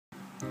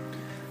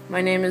My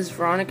name is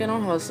Veronica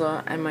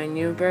and my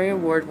Newbery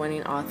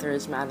Award-winning author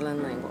is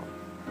Madeleine L'Engle.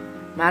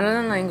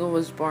 Madeleine L'Engle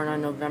was born on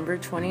November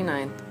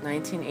 29,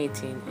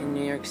 1918, in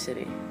New York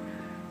City.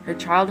 Her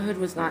childhood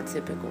was not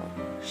typical.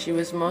 She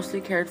was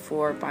mostly cared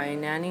for by a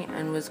nanny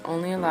and was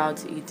only allowed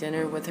to eat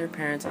dinner with her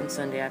parents on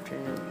Sunday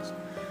afternoons.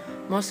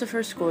 Most of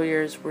her school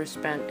years were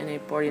spent in a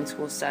boarding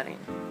school setting.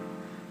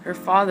 Her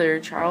father,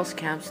 Charles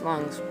Camp's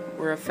lungs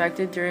were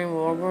affected during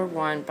World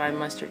War I by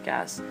mustard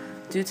gas.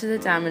 Due to the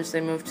damage, they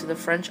moved to the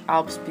French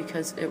Alps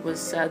because it was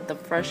said the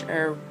fresh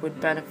air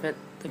would benefit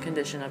the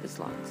condition of his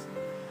lungs.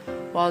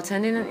 While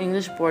attending an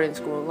English boarding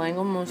school,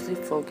 L'Engle mostly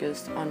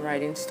focused on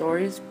writing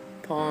stories,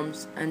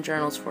 poems, and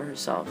journals for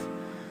herself.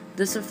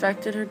 This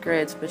affected her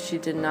grades, but she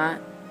did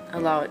not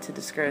allow it to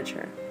discourage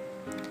her.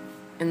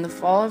 In the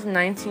fall of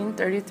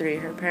 1933,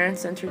 her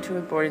parents sent her to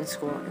a boarding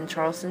school in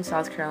Charleston,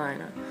 South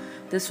Carolina.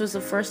 This was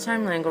the first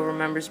time L'Engle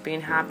remembers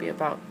being happy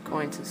about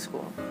going to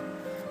school.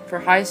 For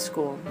high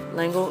school,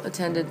 L'Engle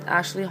attended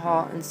Ashley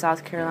Hall in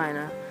South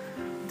Carolina.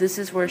 This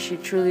is where she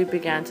truly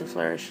began to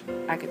flourish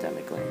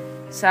academically.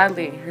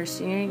 Sadly, her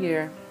senior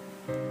year,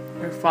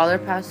 her father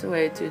passed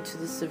away due to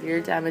the severe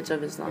damage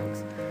of his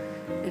lungs.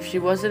 If she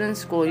wasn't in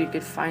school, you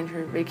could find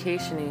her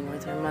vacationing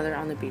with her mother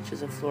on the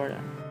beaches of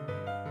Florida.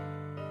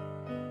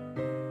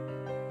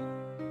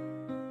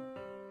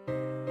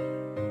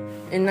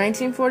 In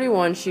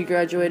 1941, she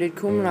graduated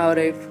cum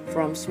laude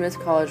from Smith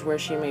College, where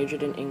she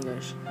majored in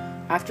English.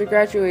 After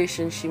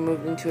graduation, she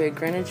moved into a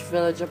Greenwich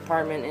Village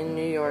apartment in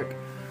New York.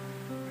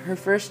 Her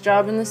first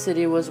job in the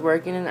city was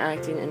working and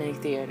acting in a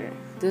theater.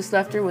 This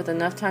left her with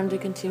enough time to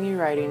continue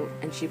writing,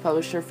 and she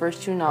published her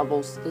first two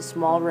novels, The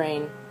Small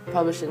Rain,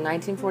 published in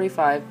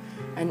 1945,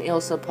 and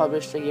Ilsa,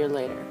 published a year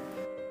later.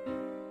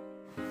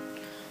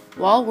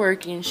 While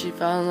working, she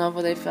fell in love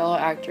with a fellow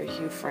actor,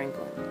 Hugh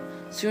Franklin.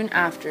 Soon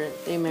after,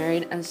 they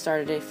married and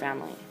started a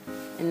family.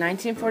 In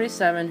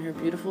 1947, her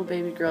beautiful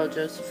baby girl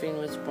Josephine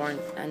was born,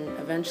 and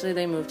eventually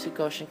they moved to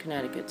Goshen,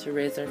 Connecticut to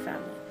raise their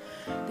family.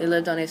 They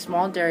lived on a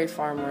small dairy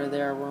farm where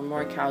there were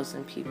more cows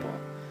than people.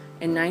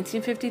 In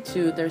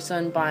 1952, their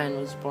son Brian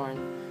was born.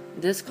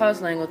 This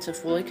caused L'Engle to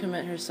fully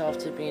commit herself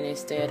to being a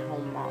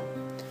stay-at-home mom.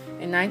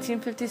 In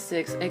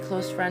 1956, a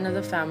close friend of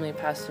the family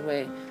passed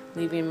away,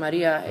 leaving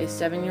Maria, a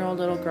 7-year-old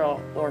little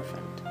girl,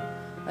 orphaned.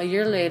 A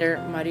year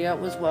later, Maria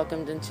was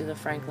welcomed into the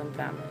Franklin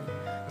family.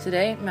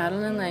 Today,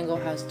 Madeleine L'Engle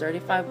has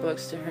 35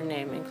 books to her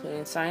name,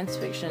 including science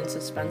fiction and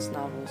suspense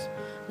novels,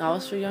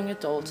 novels for young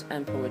adults,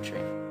 and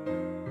poetry.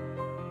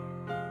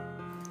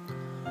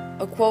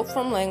 A quote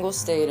from L'Engle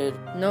stated,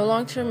 "No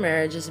long-term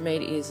marriage is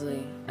made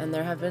easily, and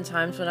there have been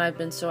times when I've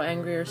been so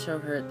angry or so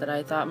hurt that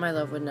I thought my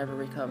love would never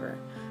recover.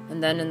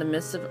 And then, in the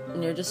midst of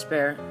near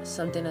despair,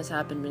 something has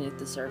happened beneath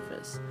the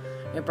surface.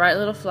 A bright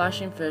little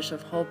flashing fish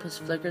of hope has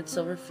flickered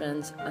silver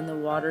fins, and the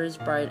water is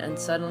bright, and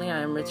suddenly I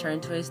am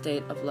returned to a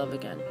state of love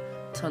again.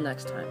 Till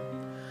next time.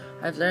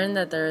 I've learned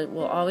that there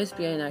will always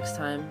be a next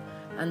time,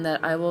 and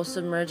that I will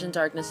submerge in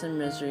darkness and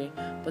misery,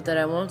 but that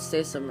I won't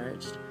stay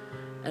submerged.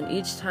 And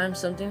each time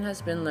something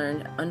has been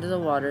learned under the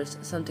waters,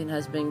 something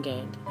has been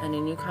gained, and a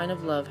new kind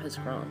of love has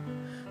grown.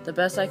 The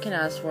best I can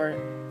ask for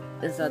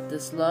is that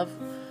this love,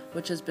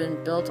 which has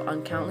been built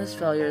on countless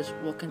failures,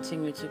 will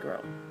continue to grow.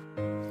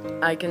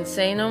 I can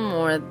say no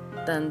more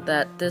than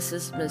that this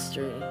is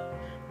mystery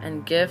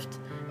and gift,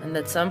 and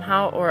that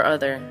somehow or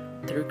other,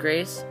 through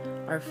grace,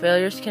 our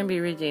failures can be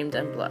redeemed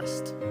and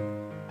blessed."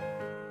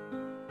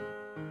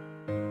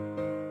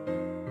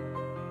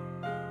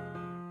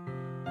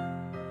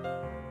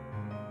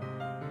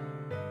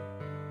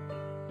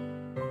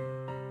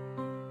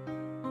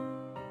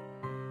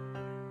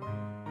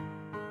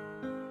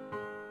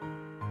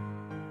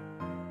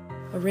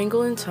 A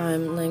Wrinkle in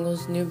Time,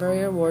 L'Engle's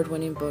Newbery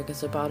Award-winning book,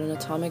 is about an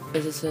atomic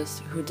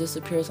physicist who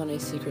disappears on a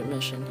secret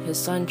mission. His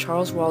son,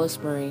 Charles Wallace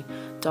Murray,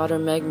 daughter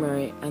Meg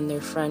Murray, and their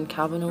friend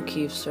Calvin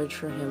O'Keefe search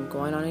for him,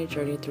 going on a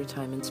journey through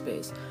time and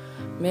space.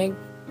 Meg,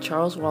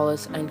 Charles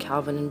Wallace, and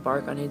Calvin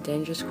embark on a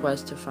dangerous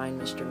quest to find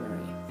Mr.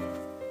 Murray.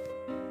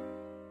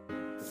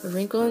 A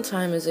Wrinkle in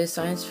Time is a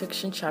science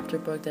fiction chapter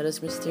book that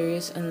is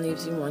mysterious and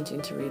leaves you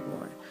wanting to read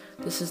more.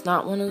 This is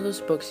not one of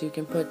those books you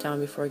can put down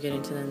before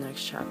getting to the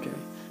next chapter,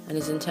 and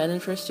is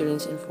intended for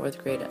students in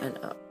 4th grade and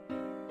up.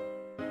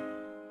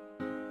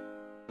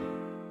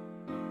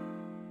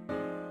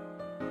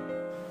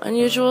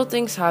 Unusual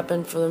things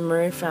happen for the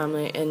Murray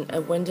family in A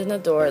Wind in the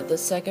Door, the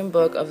second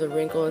book of the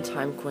Wrinkle in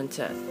Time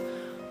quintet.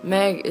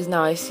 Meg is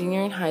now a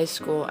senior in high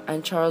school,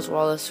 and Charles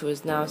Wallace, who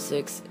is now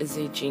 6, is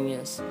a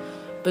genius.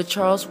 But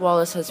Charles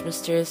Wallace has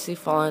mysteriously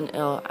fallen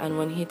ill, and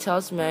when he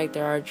tells Meg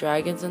there are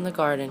dragons in the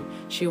garden,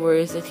 she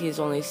worries that he is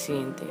only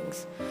seeing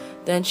things.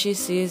 Then she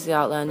sees the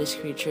outlandish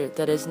creature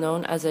that is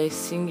known as a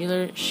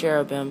singular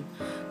cherubim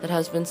that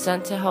has been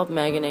sent to help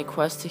Meg in a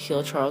quest to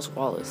heal Charles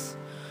Wallace.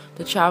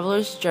 The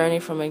travelers journey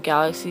from a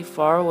galaxy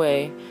far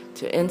away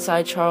to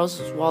inside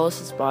Charles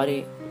Wallace's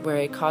body, where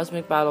a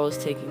cosmic battle is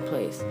taking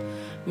place.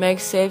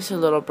 Meg saves her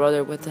little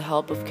brother with the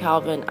help of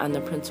Calvin and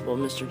the principal,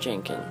 Mr.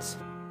 Jenkins.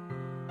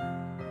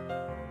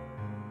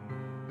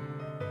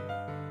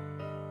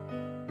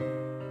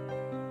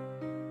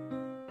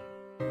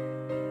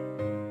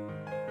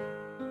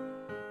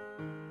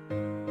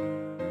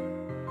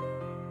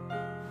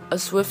 A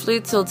swiftly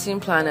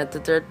tilting planet, the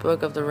third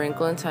book of the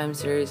Wrinkle in Time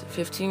series,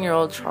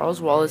 15-year-old Charles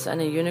Wallace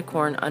and a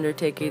unicorn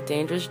undertake a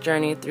dangerous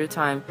journey through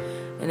time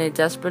in a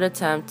desperate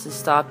attempt to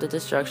stop the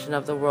destruction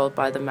of the world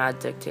by the mad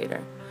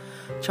dictator.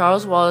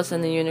 Charles Wallace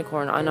and the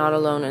unicorn are not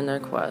alone in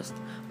their quest.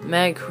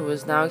 Meg, who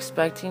is now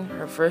expecting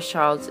her first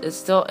child, is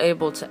still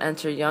able to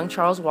enter young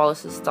Charles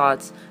Wallace's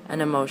thoughts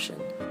and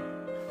emotion.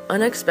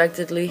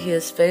 Unexpectedly, he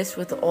is faced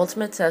with the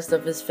ultimate test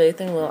of his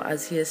faith and will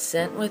as he is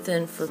sent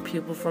within for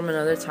people from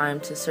another time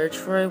to search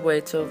for a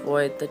way to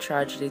avoid the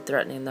tragedy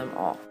threatening them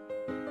all.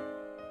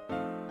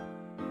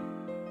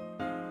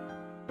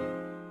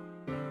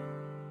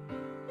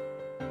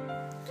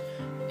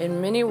 In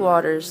Many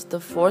Waters, the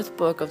fourth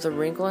book of the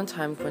Wrinkle in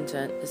Time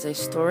Quintet, is a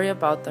story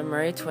about the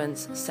Murray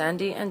twins,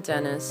 Sandy and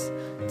Dennis,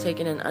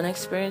 taking an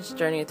unexperienced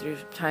journey through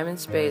time and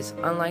space,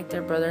 unlike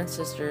their brother and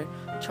sister,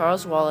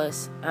 Charles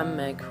Wallace and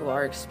Meg, who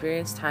are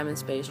experienced time and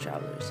space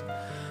travelers.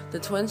 The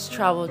twins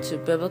travel to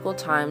biblical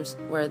times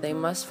where they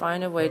must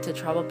find a way to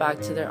travel back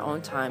to their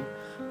own time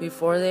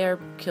before they are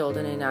killed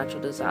in a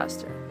natural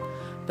disaster.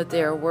 But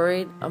they are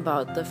worried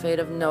about the fate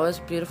of Noah's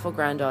beautiful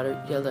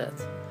granddaughter,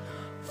 Yelith.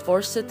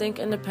 Forced to think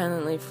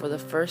independently for the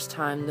first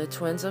time, the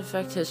twins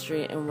affect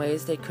history in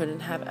ways they couldn't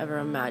have ever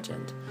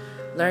imagined,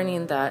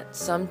 learning that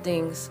some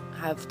things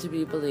have to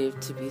be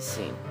believed to be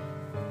seen.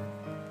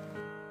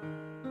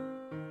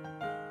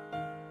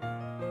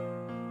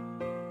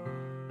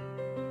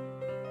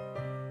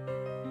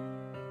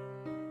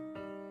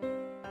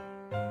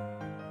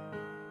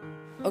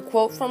 A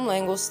quote from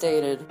L'Engle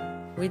stated,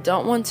 "We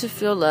don't want to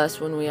feel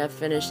less when we have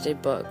finished a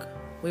book.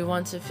 We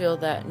want to feel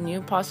that new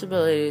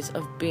possibilities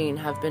of being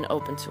have been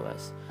opened to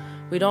us.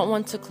 We don't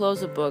want to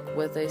close a book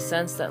with a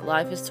sense that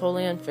life is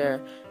totally unfair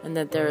and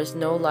that there is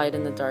no light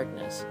in the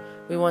darkness.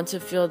 We want to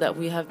feel that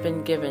we have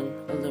been given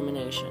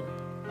illumination."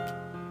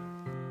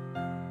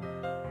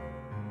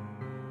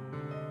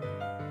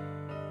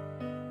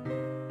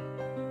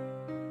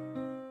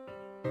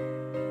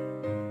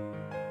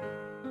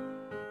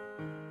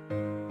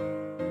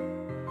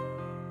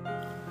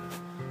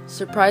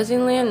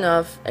 Surprisingly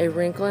enough, A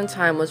Wrinkle in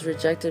Time was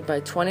rejected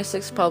by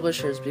 26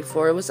 publishers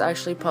before it was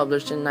actually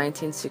published in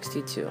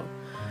 1962.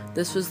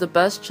 This was the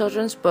best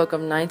children's book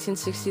of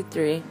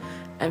 1963,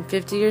 and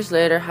 50 years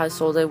later has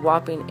sold a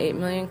whopping 8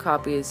 million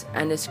copies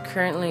and is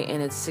currently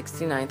in its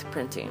 69th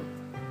printing.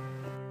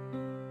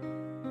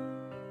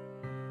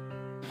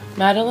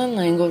 Madeleine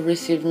L'Engle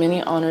received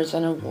many honors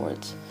and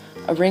awards.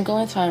 A Wrinkle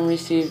in Time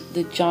received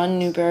the John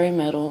Newbery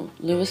Medal,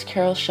 Lewis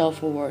Carroll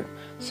Shelf Award,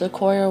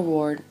 Sequoia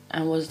Award,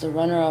 and was the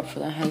runner-up for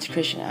the Hans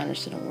Christian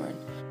Andersen Award.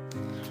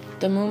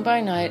 The Moon by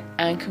Night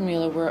and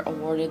Camilla were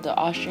awarded the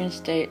Austrian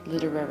State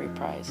Literary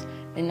Prize.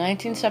 In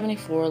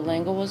 1974,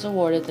 L'Engle was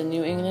awarded the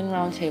New England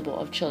Round Table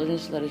of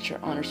Children's Literature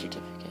Honor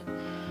Certificate.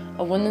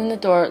 A Wind in the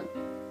Door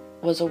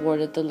was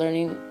awarded the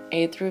Learning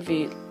A through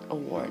V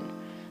Award.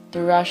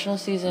 The Rational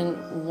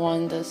Season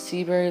won the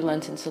Seabury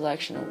Lenten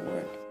Selection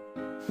Award.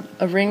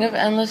 A Ring of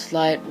Endless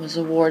Light was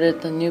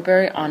awarded the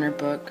Newbery Honor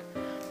Book,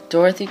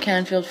 Dorothy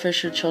Canfield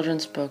Fisher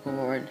Children's Book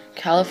Award,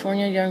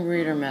 California Young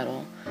Reader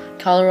Medal,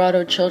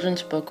 Colorado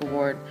Children's Book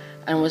Award,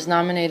 and was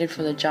nominated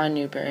for the John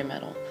Newbery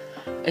Medal.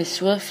 A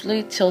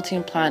Swiftly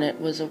Tilting Planet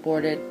was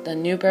awarded the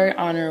Newbery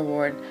Honor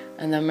Award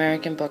and the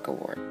American Book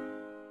Award.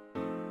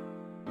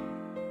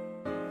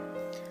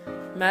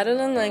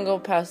 Madeleine L'Engle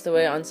passed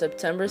away on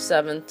September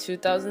 7,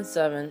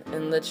 2007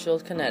 in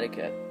Litchfield,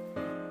 Connecticut.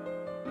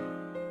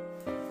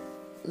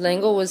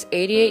 L'Engle was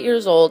 88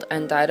 years old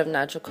and died of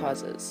natural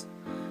causes.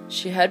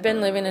 She had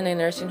been living in a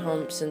nursing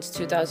home since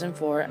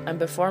 2004, and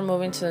before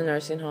moving to the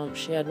nursing home,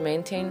 she had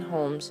maintained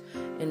homes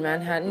in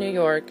Manhattan, New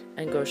York,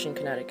 and Goshen,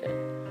 Connecticut.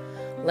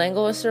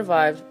 L'Engle was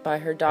survived by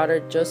her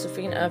daughter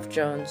Josephine F.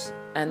 Jones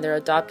and their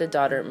adopted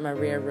daughter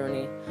Maria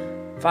Rooney,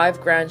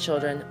 5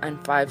 grandchildren,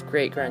 and 5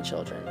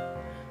 great-grandchildren.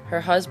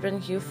 Her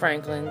husband, Hugh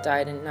Franklin,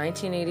 died in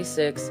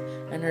 1986,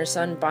 and her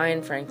son,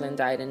 Byron Franklin,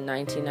 died in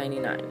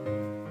 1999.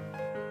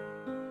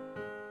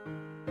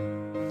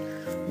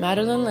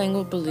 Madeleine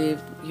L'Engle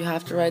believed you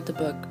have to write the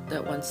book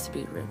that wants to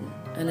be written,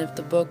 and if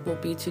the book will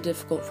be too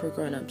difficult for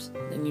grown-ups,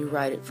 then you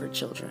write it for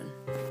children.